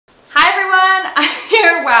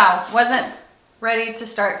wow, wasn't ready to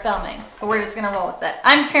start filming, but we're just gonna roll with it.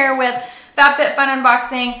 I'm here with Fab Fit Fun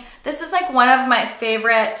unboxing. This is like one of my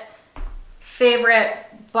favorite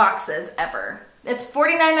boxes ever. It's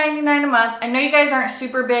 $49.99 a month. I know you guys aren't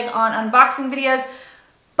super big on unboxing videos,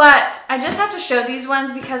 but I just have to show these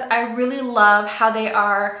ones because I really love how they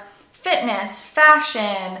are fitness,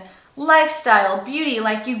 fashion, lifestyle, beauty.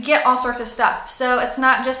 Like, you get all sorts of stuff. So it's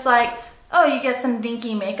not just like, oh, you get some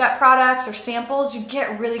dinky makeup products or samples. You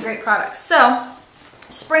get really great products. So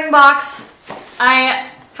spring box, I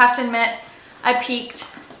have to admit, I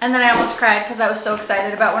peaked and then I almost cried because I was so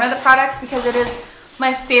excited about one of the products because it is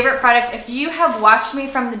my favorite product. If you have watched me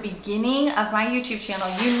from the beginning of my YouTube channel,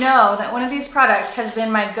 you know that one of these products has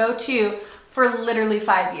been my go-to for literally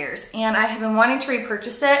 5 years. And I have been wanting to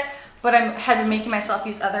repurchase it, but I had been making myself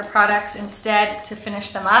use other products instead to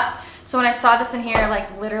finish them up. So when I saw this in here,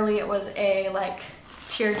 like literally it was a like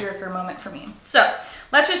tearjerker moment for me. So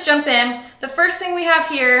let's just jump in. The first thing we have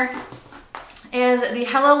here is the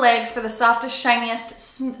Hello Legs for the softest,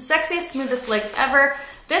 shiniest, sexiest, smoothest legs ever.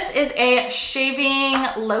 This is a shaving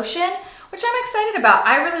lotion, which I'm excited about.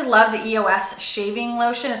 I really love the EOS shaving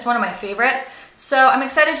lotion. It's one of my favorites. So I'm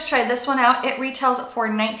excited to try this one out. It retails for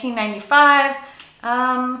 $19.95.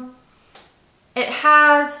 It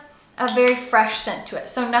has a very fresh scent to it,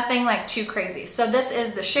 so nothing like too crazy. So this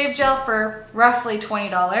is the shave gel for roughly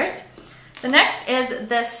 $20. The next is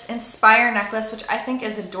this Inspire necklace, which I think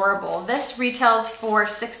is adorable. This retails for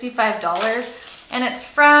 $65. And it's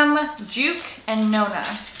from GEEK and Nona.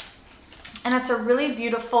 And it's a really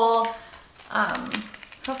beautiful,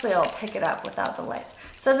 hopefully I'll pick it up without the lights.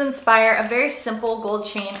 It says Inspire, a very simple gold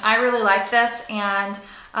chain. I really like this, and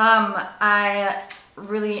I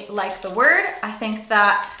really like the word. I think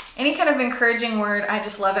that any kind of encouraging word, I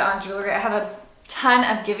just love it on jewelry. I have a ton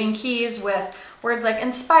of giving keys with words like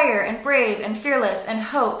inspire and brave and fearless and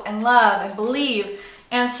hope and love and believe.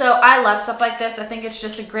 And so I love stuff like this. I think it's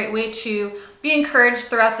just a great way to be encouraged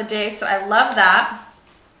throughout the day. So I love that.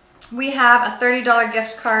 We have a $30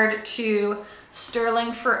 gift card to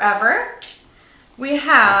Sterling Forever. We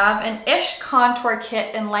have an Ish contour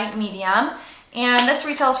kit in light medium. And this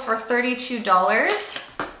retails for $32.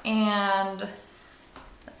 And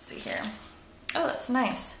let's see here. Oh, that's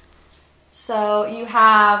nice. So you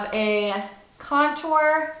have a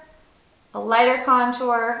contour, a lighter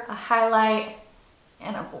contour, a highlight,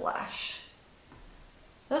 and a blush.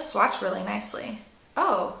 Those swatch really nicely.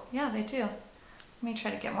 Oh, yeah, they do. Let me try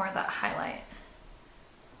to get more of that highlight.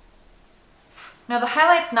 Now the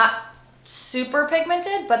highlight's not super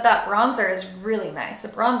pigmented, but that bronzer is really nice. The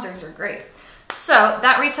bronzers are great. So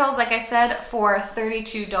that retails, like I said, for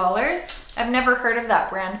 $32. I've never heard of that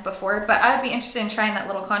brand before, but I would be interested in trying that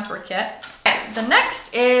little contour kit. Right, the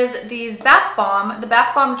next is these bath bomb, the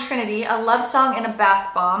Bath Bomb Trinity, a love song and a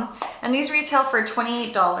bath bomb. And these retail for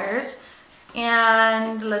 $28.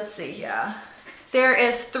 And let's see here. There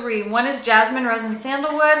is 3. One is jasmine, rose, and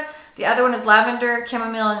sandalwood. The other one is lavender,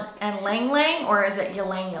 chamomile, and lang lang, or is it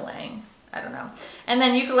ylang ylang? I don't know. And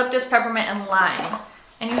then eucalyptus, peppermint, and lime.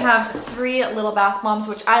 And you have 3 little bath bombs,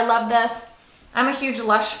 which I love this. I'm a huge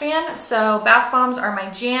Lush fan, so bath bombs are my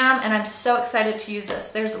jam, and I'm so excited to use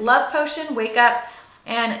this. There's Love Potion, Wake Up,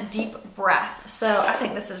 and Deep Breath. So I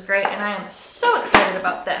think this is great, and I am so excited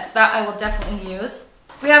about this. That I will definitely use.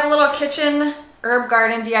 We have a little kitchen herb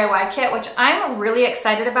garden DIY kit, which I'm really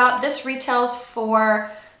excited about. This retails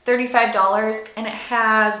for $35, and it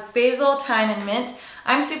has basil, thyme, and mint.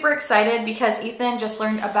 I'm super excited because Ethan just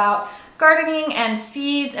learned about gardening and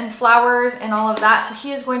seeds and flowers and all of that, so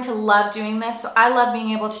he is going to love doing this. So I love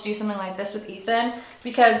being able to do something like this with Ethan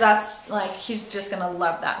because that's like, he's just gonna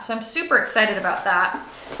love that. So I'm super excited about that.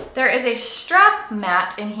 There is a strap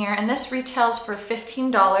mat in here, and this retails for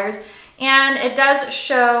 $15, and it does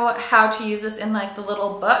show how to use this in like the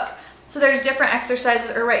little book. So there's different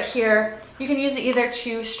exercises, or right here, you can use it either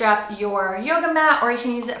to strap your yoga mat or you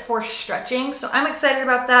can use it for stretching. So I'm excited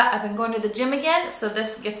about that. I've been going to the gym again, so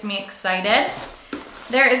this gets me excited.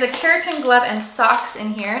 There is a keratin glove and socks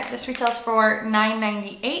in here. This retails for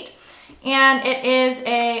 $9.98. And it is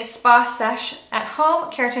a spa sesh at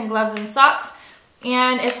home, keratin gloves and socks.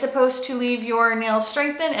 And it's supposed to leave your nails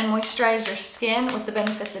strengthened and moisturize your skin with the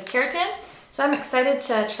benefits of keratin. So I'm excited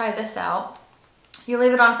to try this out. You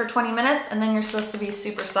leave it on for 20 minutes and then you're supposed to be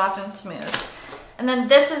super soft and smooth. And then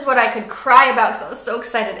this is what I could cry about because I was so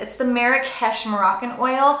excited. It's the Marrakesh Moroccan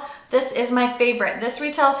oil. This is my favorite. This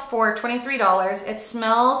retails for $23. It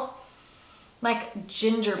smells like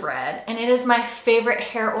gingerbread, and it is my favorite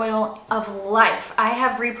hair oil of life. I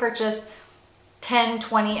have repurchased 10,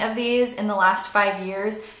 20 of these in the last 5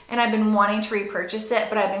 years, and I've been wanting to repurchase it,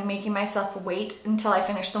 but I've been making myself wait until I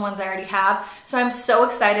finish the ones I already have. So I'm so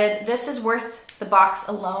excited. This is worth the box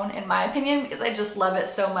alone, in my opinion, because I just love it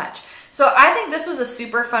so much. So I think this was a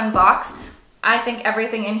super fun box. I think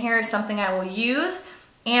everything in here is something I will use,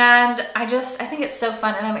 and I think it's so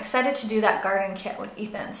fun, and I'm excited to do that garden kit with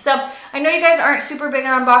Ethan. So I know you guys aren't super big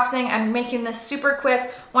on unboxing. I'm making this super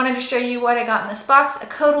quick. Wanted to show you what I got in this box. A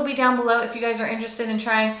code will be down below if you guys are interested in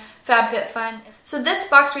trying FabFitFun. So this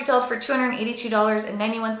box retailed for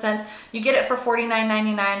 $282.91. You get it for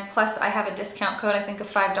 $49.99, plus I have a discount code, I think of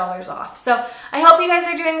 $5 off. So I hope you guys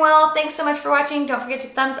are doing well. Thanks so much for watching. Don't forget to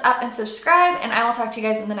thumbs up and subscribe, and I will talk to you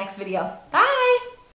guys in the next video. Bye!